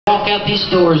Walk out these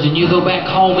doors and you go back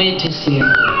home into sin,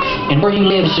 and where you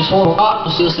live is just horrible, God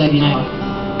will still save you now.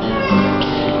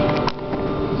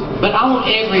 But I want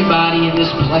everybody in this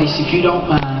place, if you don't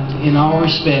mind, in all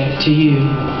respect to you,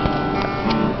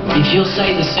 if you'll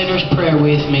say the sinner's prayer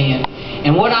with me.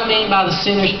 And what I mean by the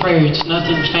sinner's prayer, it's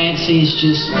nothing fancy, it's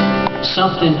just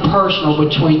something personal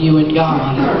between you and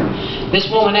God. This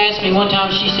woman asked me one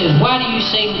time, she says, why do you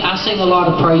sing? I sing a lot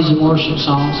of praise and worship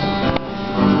songs.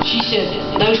 She said,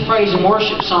 those praise and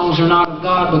worship songs are not of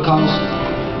God because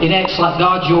it acts like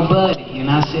God's your buddy. And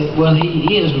I said, well,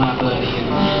 He is my buddy.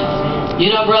 And,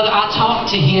 you know, brother, I talk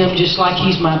to Him just like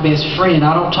He's my best friend.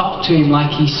 I don't talk to Him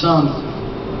like He's some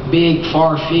big,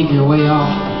 far figure way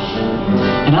off.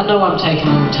 And I know I'm taking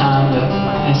a little time, but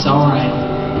that's alright.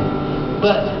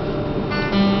 But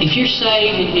if you're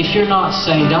saved and if you're not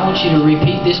saved, I want you to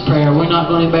repeat this prayer. We're not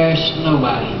going to embarrass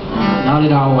nobody. Not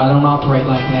at all. I don't operate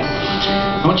like that.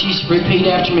 I want you to repeat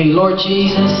after me. Lord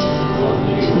Jesus,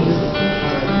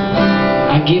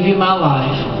 I give you my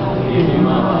life.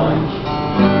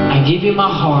 I give you my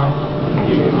heart.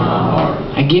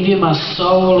 I give you my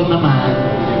soul and my mind.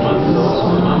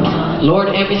 Lord,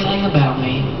 everything about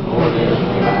me.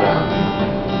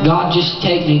 God, just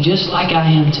take me just like I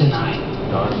am tonight.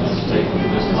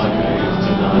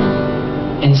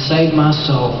 And save my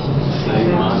soul.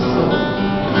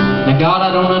 Now, God,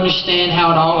 I don't understand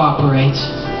how it all operates.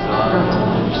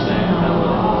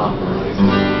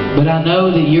 But I know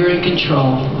that you're in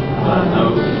control.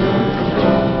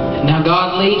 Now,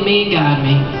 God, lead me and guide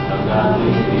me.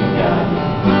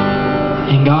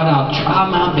 And God, I'll try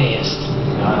my best.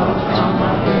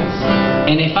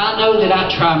 And if I know that I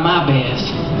try my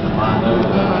best,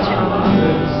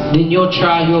 then you'll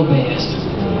try your best.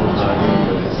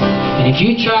 And if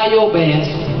you try your best,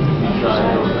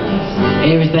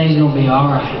 everything's going to be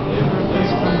alright.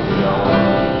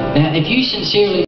 Now, if you sincerely